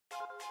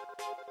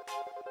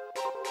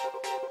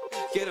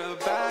Get a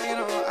bag and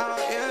I'm out,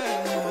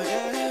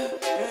 yeah.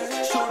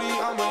 Shorty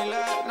on my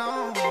lap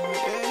now,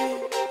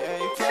 yeah.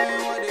 You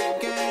playing with the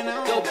game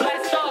now. Yo,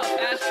 blast off,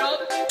 Astro.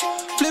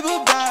 Flip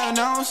a bag,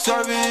 now I'm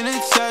serving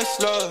a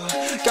Tesla.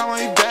 Got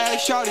my bag,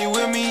 shawty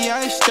with me,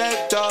 I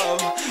stepped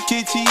up.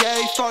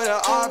 GTA for the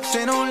ops,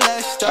 ain't no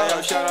less stuff. Hey,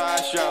 yo, shout out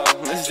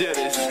Astro, let's do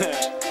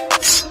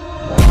this.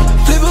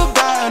 Flip a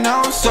bag,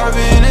 now I'm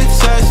serving a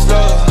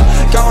Tesla.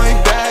 Got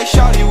my bag,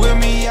 shawty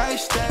with me, I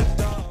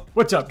stepped up.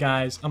 What's up,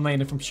 guys? I'm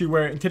Landon from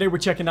Shoeware, and today we're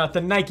checking out the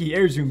Nike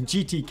Air Zoom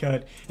GT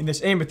Cut in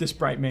this Amethyst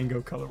Bright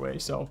Mango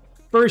colorway. So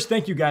first,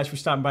 thank you guys for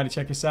stopping by to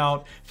check us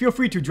out. Feel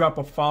free to drop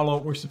a follow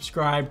or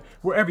subscribe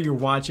wherever you're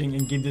watching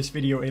and give this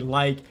video a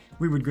like.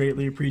 We would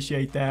greatly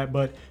appreciate that.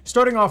 But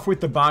starting off with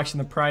the box and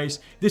the price,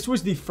 this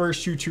was the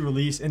first shoe to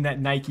release in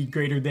that Nike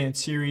Greater Than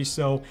series.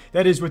 So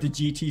that is what the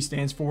GT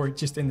stands for,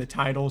 just in the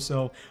title.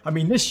 So, I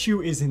mean, this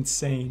shoe is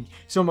insane.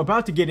 So I'm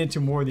about to get into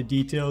more of the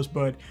details,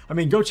 but I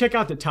mean, go check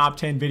out the top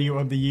 10 video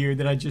of the year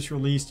that I just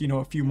released, you know,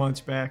 a few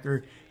months back,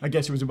 or I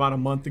guess it was about a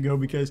month ago,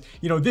 because,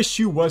 you know, this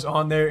shoe was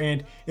on there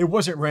and it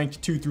wasn't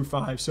ranked 2 through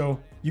 5. So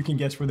you can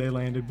guess where they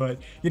landed. But,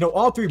 you know,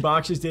 all three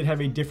boxes did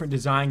have a different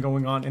design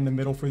going on in the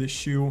middle for this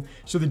shoe.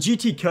 So the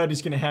GT Cut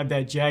is going to have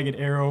that jagged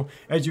arrow,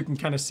 as you can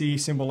kind of see,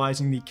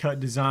 symbolizing the cut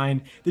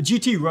design. The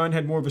GT Run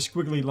had more of a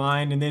squiggly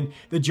line, and then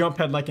the Jump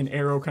had like an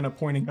arrow kind of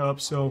pointing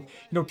up. So,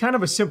 you know, kind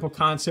of a simple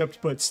concept,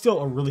 but still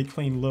a really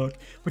clean look.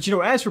 But, you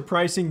know, as for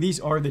pricing, these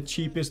are the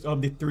cheapest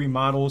of the three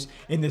models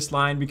in this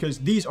line, because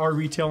these are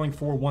retailing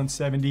for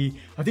 $170.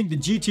 I think the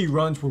GT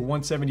Runs were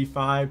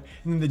 $175,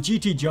 and then the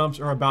GT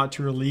Jumps are about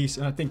to release,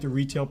 and I think the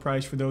retail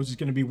price for those is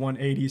going to be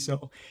 $180.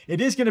 So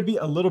it is going to be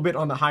a little bit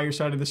on the higher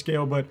side of the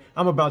scale, but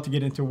I'm about to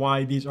get into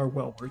why these are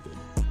well worth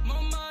it.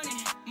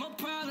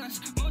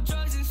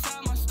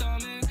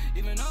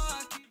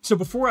 So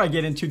before I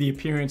get into the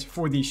appearance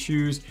for these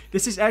shoes,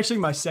 this is actually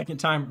my second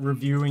time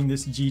reviewing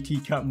this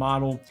GT Cut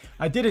model.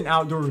 I did an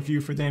outdoor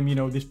review for them, you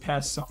know, this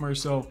past summer,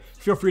 so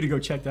feel free to go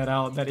check that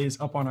out. That is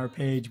up on our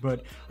page.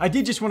 But I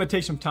did just want to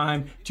take some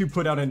time to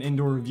put out an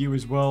indoor review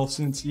as well,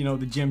 since, you know,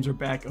 the gyms are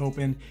back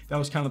open. That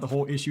was kind of the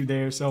whole issue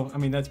there. So, I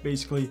mean, that's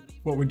basically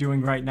what we're doing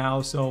right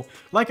now. So,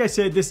 like I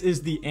said, this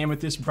is the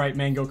Amethyst Bright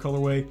Mango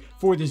colorway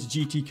for this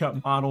GT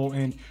Cut model.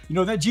 And, you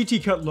know, that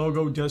GT Cut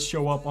logo does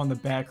show up on the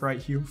back right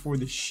here for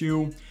the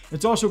shoe.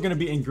 It's also going to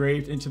be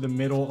engraved into the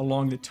middle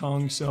along the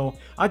tongue. So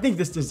I think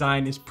this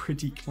design is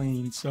pretty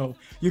clean. So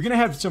you're going to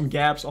have some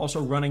gaps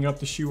also running up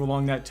the shoe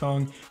along that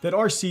tongue that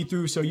are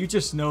see-through. So you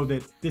just know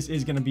that this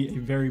is going to be a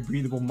very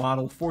breathable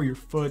model for your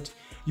foot.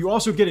 You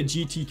also get a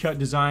GT Cut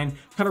design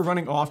kind of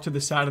running off to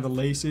the side of the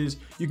laces.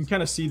 You can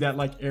kind of see that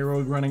like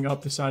arrow running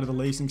up the side of the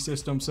lacing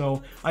system.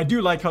 So I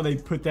do like how they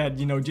put that,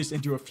 you know, just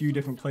into a few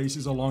different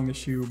places along the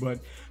shoe. But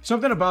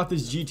something about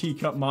this GT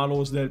Cut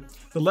model is that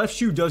the left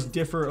shoe does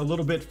differ a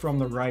little bit from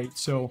the right.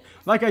 So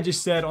like I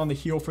just said, on the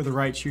heel for the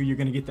right shoe, you're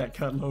going to get that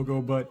Cut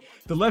logo, but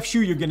the left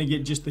shoe, you're going to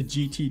get just the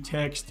GT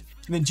text.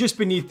 And then just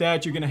beneath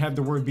that, you're going to have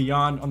the word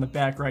Beyond on the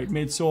back right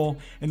midsole.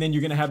 And then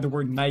you're going to have the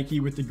word Nike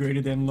with the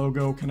greater than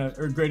logo, kind of,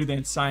 or greater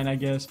than sign, I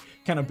guess,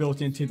 kind of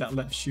built into that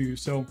left shoe.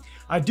 So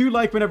I do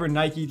like whenever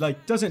Nike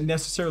like doesn't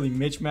necessarily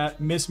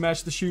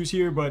mismatch the shoes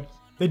here, but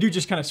they do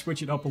just kind of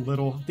switch it up a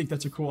little. I think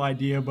that's a cool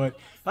idea. But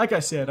like I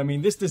said, I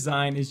mean, this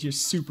design is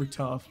just super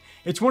tough.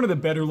 It's one of the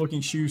better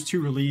looking shoes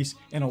to release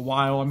in a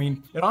while. I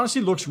mean, it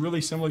honestly looks really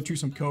similar to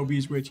some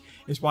Kobe's, which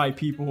is why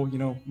people, you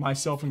know,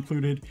 myself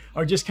included,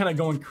 are just kind of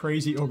going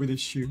crazy over this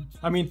shoe.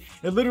 I mean,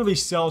 it literally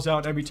sells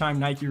out every time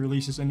Nike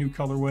releases a new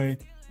colorway,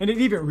 and it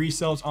even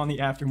resells on the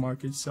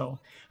aftermarket. So,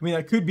 I mean,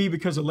 that could be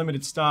because of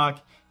limited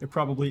stock. It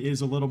probably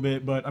is a little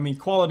bit, but I mean,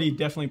 quality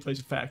definitely plays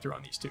a factor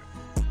on these two.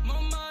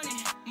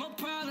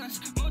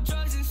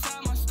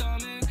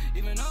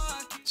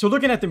 So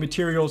looking at the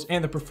materials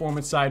and the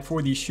performance side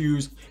for these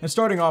shoes, and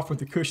starting off with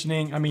the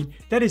cushioning, I mean,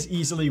 that is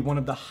easily one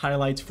of the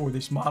highlights for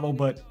this model,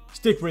 but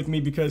stick with me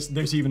because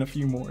there's even a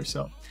few more.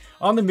 So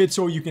on the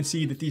midsole, you can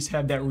see that these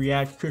have that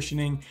React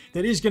cushioning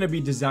that is going to be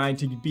designed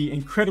to be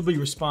incredibly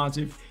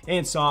responsive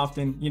and soft,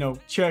 and, you know,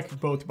 check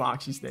both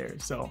boxes there.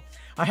 So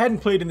I hadn't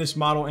played in this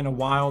model in a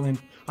while,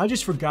 and I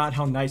just forgot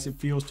how nice it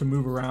feels to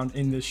move around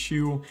in this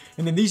shoe.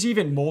 And then these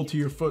even mold to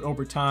your foot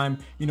over time,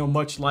 you know,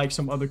 much like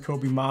some other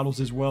Kobe models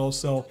as well.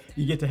 So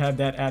you get to have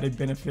that added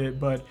benefit,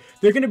 but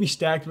they're going to be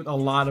stacked with a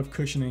lot of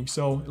cushioning.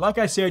 So like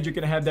I said, you're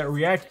going to have that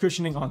React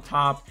cushioning on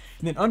top,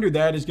 and then under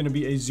that is going to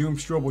be a Zoom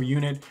strobel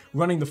unit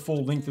running the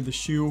full length of the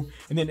shoe.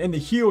 And then in the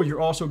heel,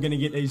 you're also going to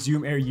get a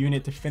Zoom Air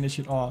unit to finish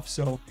it off.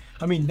 So,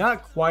 I mean,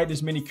 not quite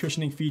as many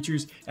cushioning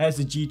features as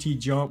the GT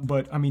Jump,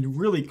 but I mean,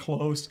 really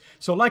close.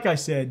 So like I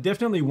said,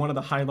 definitely one of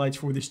the highlights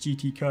for this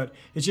GT Cut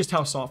is just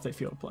how soft they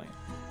feel playing.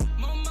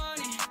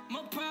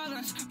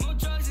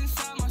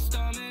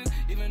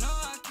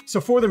 So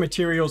for the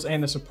materials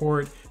and the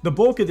support, the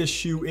bulk of this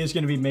shoe is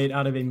going to be made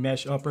out of a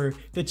mesh upper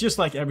that, just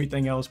like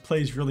everything else,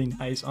 plays really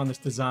nice on this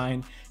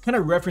design. Kind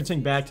of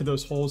referencing back to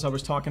those holes I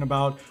was talking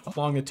about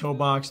along the toe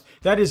box,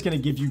 that is going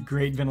to give you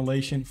great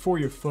ventilation for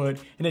your foot,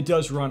 and it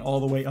does run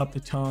all the way up the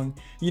tongue.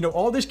 You know,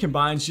 all this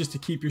combines just to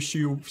keep your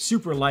shoe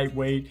super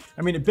lightweight.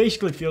 I mean, it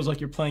basically feels like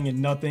you're playing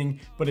in nothing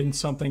but in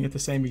something at the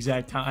same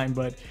exact time.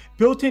 But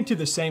built into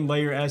the same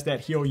layer as that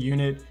heel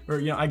unit, or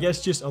I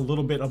guess just a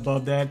little bit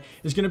above that,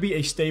 is going to be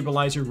a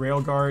stabilizer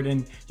rail guard,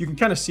 and you can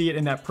kind of see it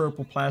in that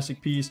purple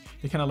plastic piece.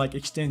 It kind of like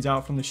extends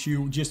out from the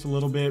shoe just a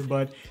little bit,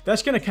 but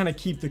that's going to kind of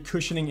keep the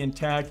cushioning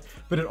intact,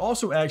 but it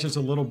also acts as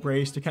a little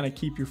brace to kind of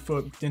keep your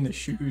foot within the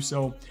shoe.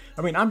 So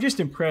I mean, I'm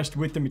just impressed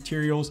with the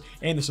materials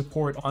and the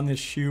support on this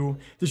shoe.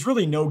 There's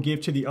really no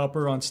give to the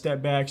upper on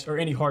step backs or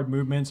any hard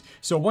movements,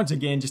 so once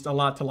again, just a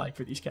lot to like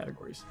for these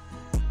categories.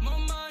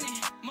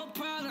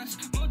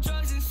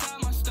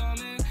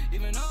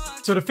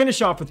 So to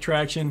finish off with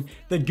traction,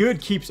 the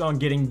good keeps on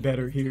getting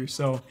better here.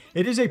 So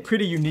it is a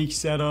pretty unique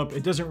setup.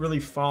 It doesn't really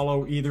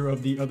follow either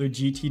of the other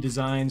GT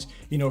designs,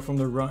 from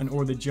the run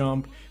or the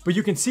jump. But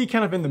you can see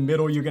kind of in the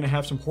middle, you're going to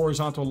have some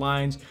horizontal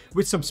lines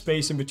with some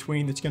space in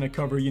between that's going to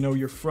cover,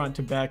 your front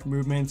to back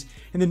movements.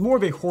 And then more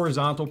of a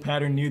horizontal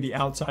pattern near the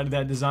outside of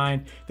that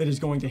design that is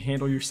going to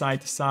handle your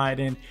side to side.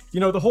 And,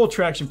 the whole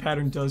traction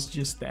pattern does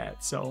just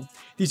that. So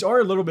these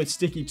are a little bit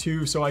sticky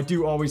too, so I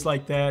do always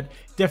like that.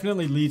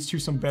 Definitely leads to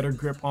some better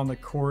grip on the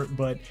court.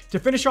 But to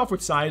finish off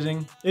with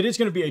sizing, it is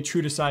going to be a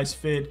true to size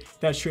fit.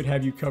 That should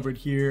have you covered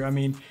here. I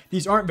mean,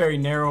 these aren't very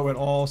narrow at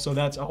all, so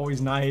that's always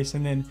nice.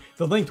 And then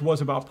the length was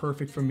about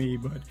perfect for me.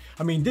 But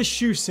I mean, this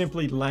shoe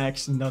simply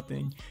lacks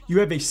nothing. You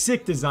have a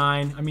sick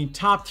design. I mean,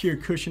 top tier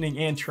cushioning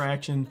and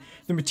traction.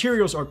 The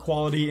materials are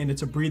quality, and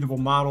it's a breathable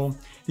model.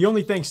 The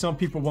only thing some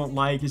people won't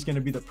like is going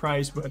to be the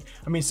price, but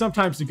I mean,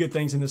 sometimes the good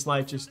things in this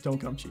life just don't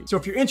come cheap. So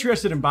if you're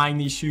interested in buying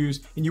these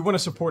shoes and you want to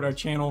support our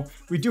channel,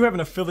 we do have an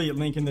affiliate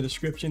link in the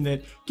description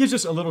that gives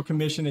us a little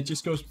commission that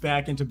just goes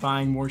back into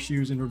buying more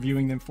shoes and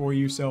reviewing them for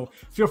you. So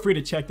feel free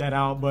to check that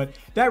out. But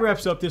that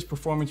wraps up this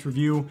performance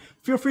review.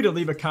 Feel free to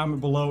leave a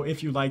comment below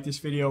if you like this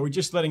video or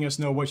just letting us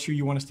know what shoe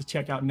you want us to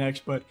check out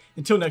next. But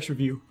until next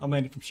review, I'm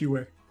Landon from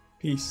Shoeware.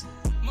 Peace.